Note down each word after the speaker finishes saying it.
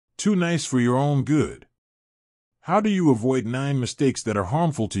Too nice for your own good. How do you avoid 9 mistakes that are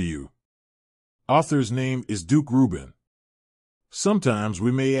harmful to you? Author's name is Duke Rubin. Sometimes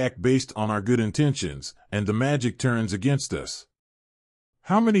we may act based on our good intentions, and the magic turns against us.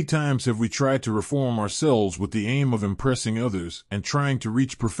 How many times have we tried to reform ourselves with the aim of impressing others and trying to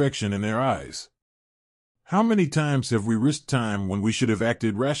reach perfection in their eyes? How many times have we risked time when we should have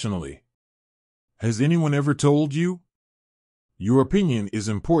acted rationally? Has anyone ever told you? Your opinion is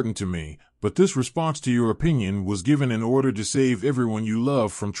important to me, but this response to your opinion was given in order to save everyone you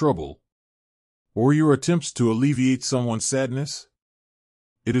love from trouble. Or your attempts to alleviate someone's sadness?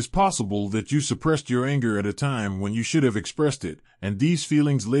 It is possible that you suppressed your anger at a time when you should have expressed it, and these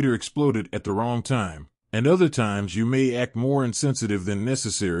feelings later exploded at the wrong time. And other times you may act more insensitive than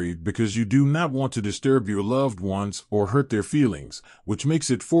necessary because you do not want to disturb your loved ones or hurt their feelings, which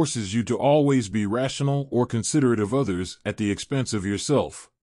forces you to always be rational or considerate of others at the expense of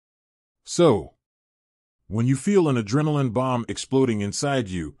yourself. So, when you feel an adrenaline bomb exploding inside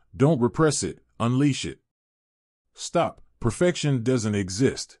you, don't repress it, unleash it. Stop. Perfection doesn't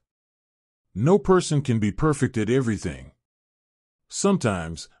exist. No person can be perfect at everything.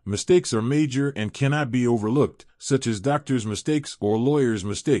 Sometimes, mistakes are major and cannot be overlooked, such as doctors' mistakes or lawyers'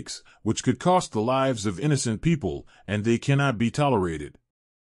 mistakes, which could cost the lives of innocent people, and they cannot be tolerated.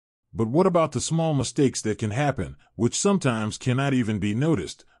 But what about the small mistakes that can happen, which sometimes cannot even be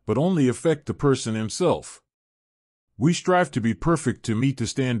noticed, but only affect the person himself? We strive to be perfect to meet the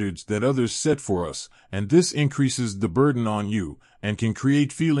standards that others set for us, and this increases the burden on you, and can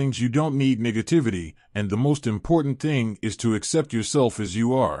create feelings you don't need negativity, and the most important thing is to accept yourself as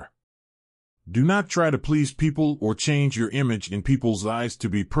you are. Do not try to please people or change your image in people's eyes to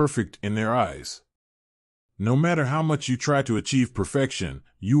be perfect in their eyes. No matter how much you try to achieve perfection,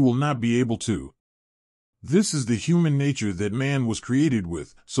 you will not be able to. This is the human nature that man was created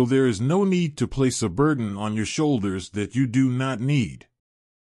with, so there is no need to place a burden on your shoulders that you do not need.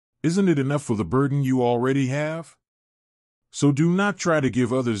 Isn't it enough for the burden you already have? So do not try to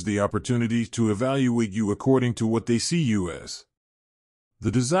give others the opportunity to evaluate you according to what they see you as. The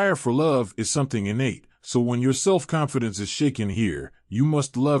desire for love is something innate, so when your self-confidence is shaken here, you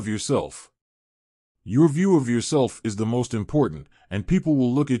must love yourself. Your view of yourself is the most important, and people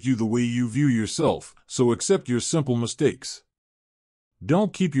will look at you the way you view yourself, so accept your simple mistakes.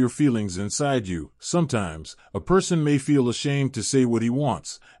 Don't keep your feelings inside you. Sometimes, a person may feel ashamed to say what he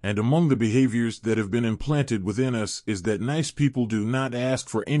wants, and among the behaviors that have been implanted within us is that nice people do not ask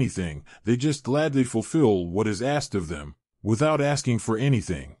for anything, they just gladly fulfill what is asked of them, without asking for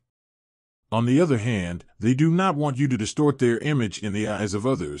anything. On the other hand, they do not want you to distort their image in the eyes of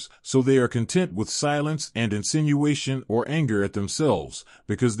others, so they are content with silence and insinuation or anger at themselves,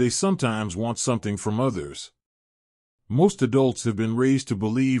 because they sometimes want something from others. Most adults have been raised to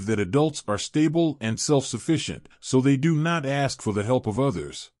believe that adults are stable and self-sufficient, so they do not ask for the help of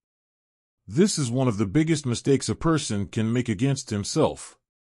others. This is one of the biggest mistakes a person can make against himself.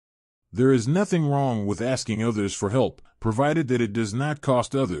 There is nothing wrong with asking others for help, provided that it does not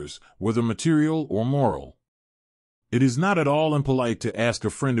cost others, whether material or moral. It is not at all impolite to ask a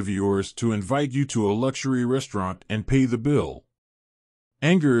friend of yours to invite you to a luxury restaurant and pay the bill.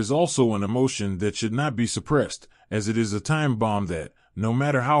 Anger is also an emotion that should not be suppressed, as it is a time bomb that, no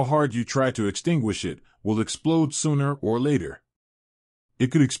matter how hard you try to extinguish it, will explode sooner or later.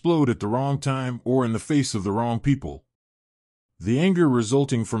 It could explode at the wrong time or in the face of the wrong people. The anger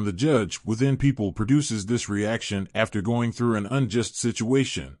resulting from the judge within people produces this reaction after going through an unjust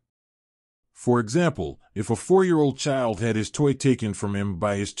situation. For example, if a 4-year-old child had his toy taken from him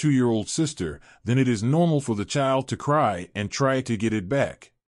by his 2-year-old sister, then it is normal for the child to cry and try to get it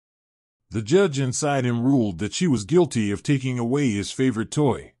back. The judge inside him ruled that she was guilty of taking away his favorite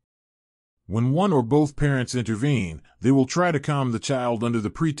toy. When one or both parents intervene, they will try to calm the child under the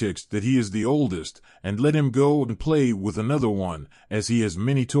pretext that he is the oldest, and let him go and play with another one, as he has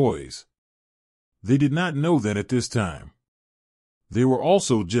many toys. They did not know that at this time. They were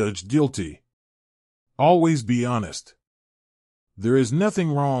also judged guilty. Always be honest. There is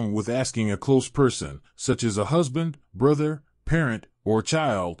nothing wrong with asking a close person, such as a husband, brother, parent, or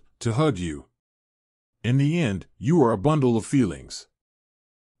child, to hug you. In the end, you are a bundle of feelings.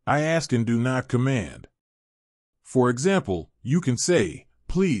 I ask and do not command. For example, you can say,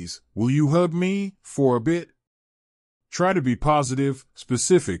 "Please, will you hug me for a bit?" Try to be positive,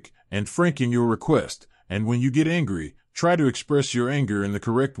 specific, and frank in your request, and when you get angry, try to express your anger in the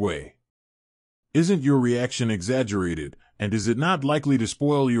correct way. Isn't your reaction exaggerated, and is it not likely to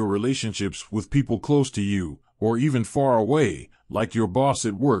spoil your relationships with people close to you, or even far away, like your boss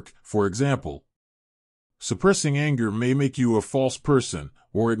at work, for example? Suppressing anger may make you a false person,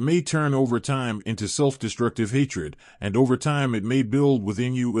 or it may turn over time into self-destructive hatred, and over time it may build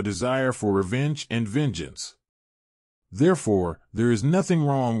within you a desire for revenge and vengeance. Therefore, there is nothing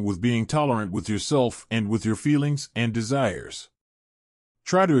wrong with being tolerant with yourself and with your feelings and desires.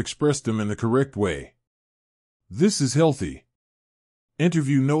 Try to express them in the correct way. This is healthy.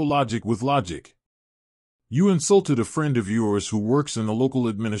 Interview no logic with logic. You insulted a friend of yours who works in the local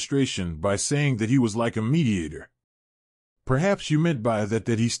administration by saying that he was like a mediator. Perhaps you meant by that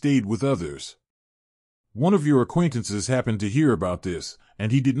he stayed with others. One of your acquaintances happened to hear about this,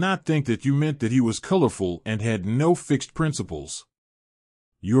 and he did not think that you meant that he was colorful and had no fixed principles.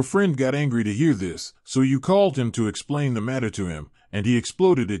 Your friend got angry to hear this, so you called him to explain the matter to him, and he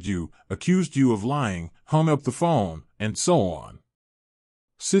exploded at you, accused you of lying, hung up the phone, and so on.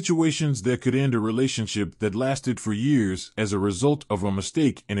 Situations that could end a relationship that lasted for years as a result of a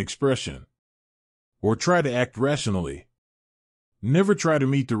mistake in expression. Or try to act rationally. Never try to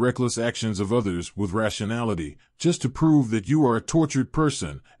meet the reckless actions of others with rationality, just to prove that you are a tortured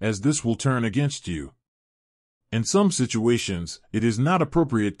person, as this will turn against you. In some situations, it is not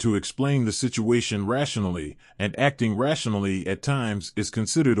appropriate to explain the situation rationally, and acting rationally at times is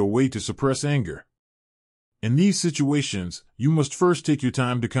considered a way to suppress anger. In these situations, you must first take your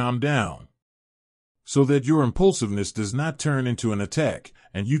time to calm down, so that your impulsiveness does not turn into an attack,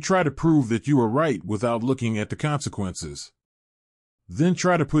 and you try to prove that you are right without looking at the consequences. Then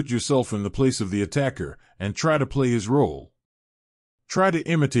try to put yourself in the place of the attacker, and try to play his role. Try to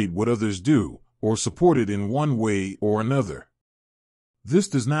imitate what others do, or support it in one way or another. This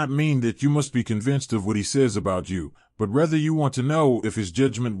does not mean that you must be convinced of what he says about you, but rather you want to know if his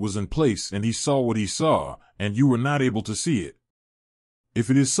judgment was in place and he saw what he saw, and you were not able to see it. If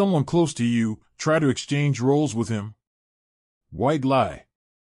it is someone close to you, try to exchange roles with him. White lie.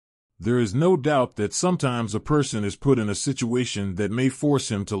 There is no doubt that sometimes a person is put in a situation that may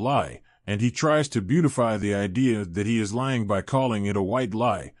force him to lie, and he tries to beautify the idea that he is lying by calling it a white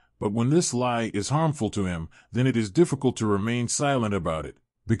lie, but when this lie is harmful to him, then it is difficult to remain silent about it,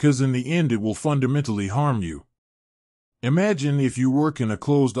 because in the end it will fundamentally harm you. Imagine if you work in a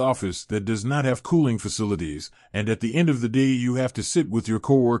closed office that does not have cooling facilities, and at the end of the day you have to sit with your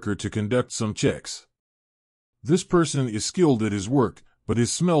coworker to conduct some checks. This person is skilled at his work, but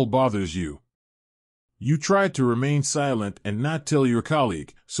his smell bothers you. You tried to remain silent and not tell your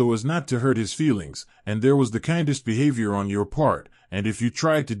colleague, so as not to hurt his feelings, and there was the kindest behavior on your part, and if you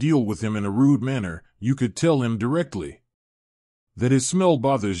tried to deal with him in a rude manner, you could tell him directly that his smell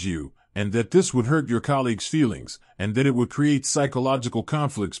bothers you, and that this would hurt your colleague's feelings, and that it would create psychological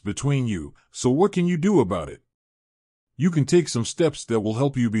conflicts between you, so what can you do about it? You can take some steps that will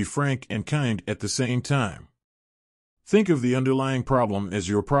help you be frank and kind at the same time. Think of the underlying problem as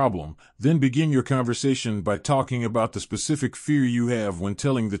your problem, then begin your conversation by talking about the specific fear you have when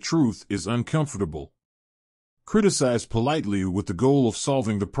telling the truth is uncomfortable. Criticize politely with the goal of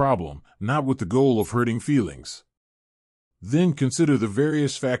solving the problem, not with the goal of hurting feelings. Then consider the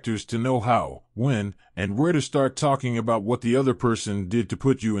various factors to know how, when, and where to start talking about what the other person did to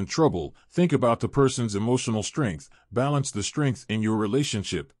put you in trouble. Think about the person's emotional strength, balance the strength in your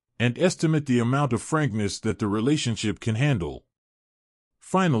relationship, and estimate the amount of frankness that the relationship can handle.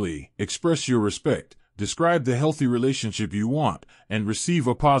 Finally, express your respect, describe the healthy relationship you want, and receive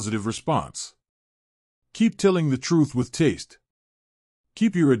a positive response. Keep telling the truth with taste.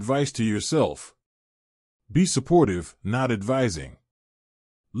 Keep your advice to yourself. Be supportive, not advising.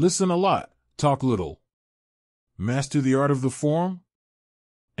 Listen a lot, talk little. Master the art of the form?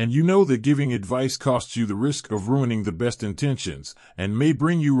 And you know that giving advice costs you the risk of ruining the best intentions, and may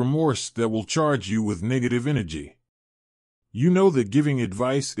bring you remorse that will charge you with negative energy. You know that giving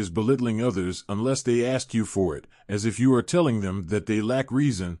advice is belittling others unless they ask you for it, as if you are telling them that they lack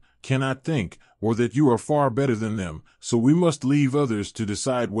reason, cannot think, or that you are far better than them, so we must leave others to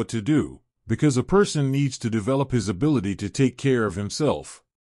decide what to do, because a person needs to develop his ability to take care of himself.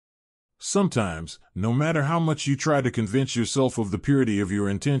 Sometimes, no matter how much you try to convince yourself of the purity of your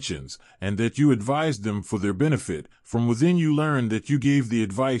intentions, and that you advised them for their benefit, from within you learn that you gave the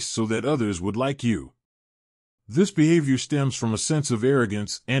advice so that others would like you. This behavior stems from a sense of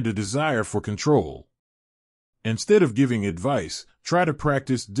arrogance and a desire for control. Instead of giving advice, try to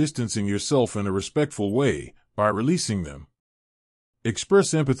practice distancing yourself in a respectful way, by releasing them.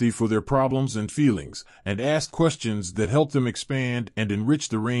 Express empathy for their problems and feelings, and ask questions that help them expand and enrich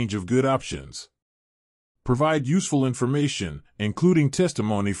the range of good options. Provide useful information, including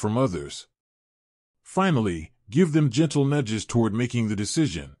testimony from others. Finally, give them gentle nudges toward making the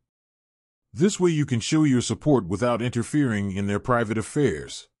decision. This way you can show your support without interfering in their private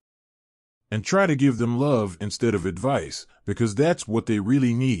affairs. And try to give them love instead of advice, because that's what they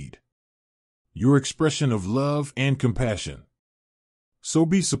really need. Your expression of love and compassion. So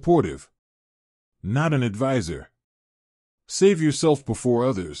be supportive, not an advisor. Save yourself before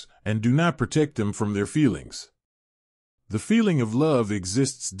others, and do not protect them from their feelings. The feeling of love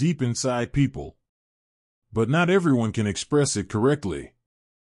exists deep inside people, but not everyone can express it correctly.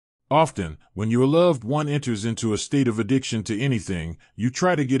 Often, when your loved one enters into a state of addiction to anything, you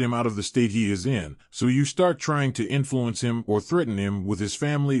try to get him out of the state he is in, so you start trying to influence him or threaten him with his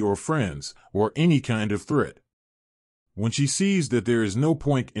family or friends, or any kind of threat. When she sees that there is no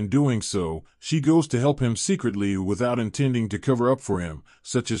point in doing so, she goes to help him secretly without intending to cover up for him,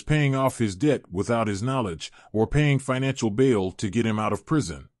 such as paying off his debt without his knowledge, or paying financial bail to get him out of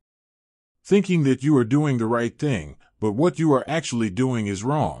prison. Thinking that you are doing the right thing, but what you are actually doing is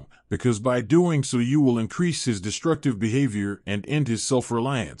wrong, because by doing so you will increase his destructive behavior and end his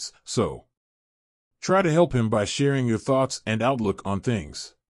self-reliance. So, try to help him by sharing your thoughts and outlook on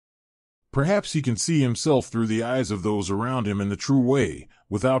things. Perhaps he can see himself through the eyes of those around him in the true way,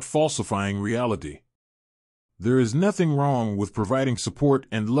 without falsifying reality. There is nothing wrong with providing support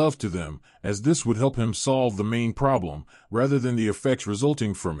and love to them, as this would help him solve the main problem, rather than the effects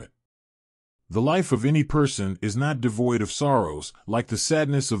resulting from it. The life of any person is not devoid of sorrows, like the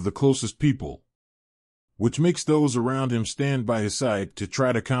sadness of the closest people, which makes those around him stand by his side to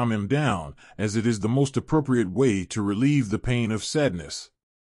try to calm him down, as it is the most appropriate way to relieve the pain of sadness.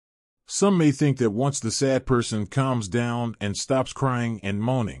 Some may think that once the sad person calms down and stops crying and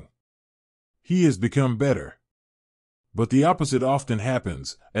moaning, he has become better. But the opposite often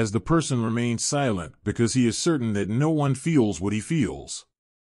happens, as the person remains silent because he is certain that no one feels what he feels.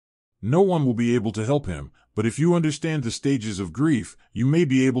 No one will be able to help him, but if you understand the stages of grief, you may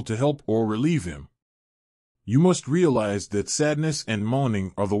be able to help or relieve him. You must realize that sadness and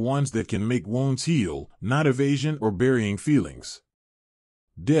moaning are the ones that can make wounds heal, not evasion or burying feelings.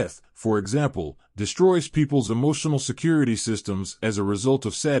 Death, for example, destroys people's emotional security systems as a result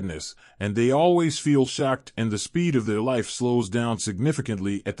of sadness, and they always feel shocked, and the speed of their life slows down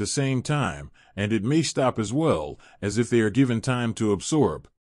significantly at the same time, and it may stop as well, as if they are given time to absorb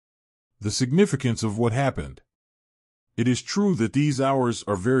the significance of what happened. It is true that these hours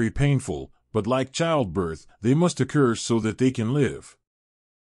are very painful, but like childbirth, they must occur so that they can live.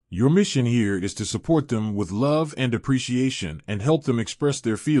 Your mission here is to support them with love and appreciation and help them express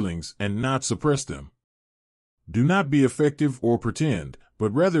their feelings and not suppress them. Do not be effective or pretend,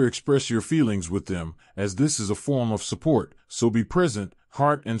 but rather express your feelings with them, as this is a form of support, so be present,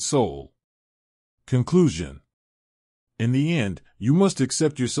 heart and soul. Conclusion. In the end, you must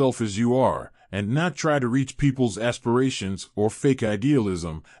accept yourself as you are, and not try to reach people's aspirations or fake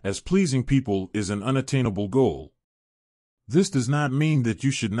idealism, as pleasing people is an unattainable goal. This does not mean that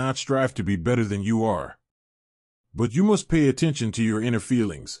you should not strive to be better than you are. But you must pay attention to your inner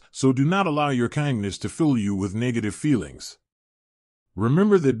feelings, so do not allow your kindness to fill you with negative feelings.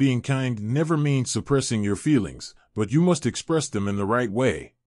 Remember that being kind never means suppressing your feelings, but you must express them in the right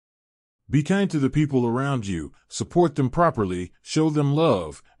way. Be kind to the people around you, support them properly, show them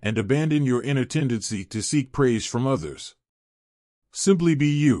love, and abandon your inner tendency to seek praise from others. Simply be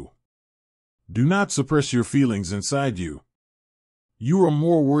you. Do not suppress your feelings inside you. You are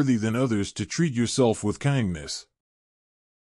more worthy than others to treat yourself with kindness.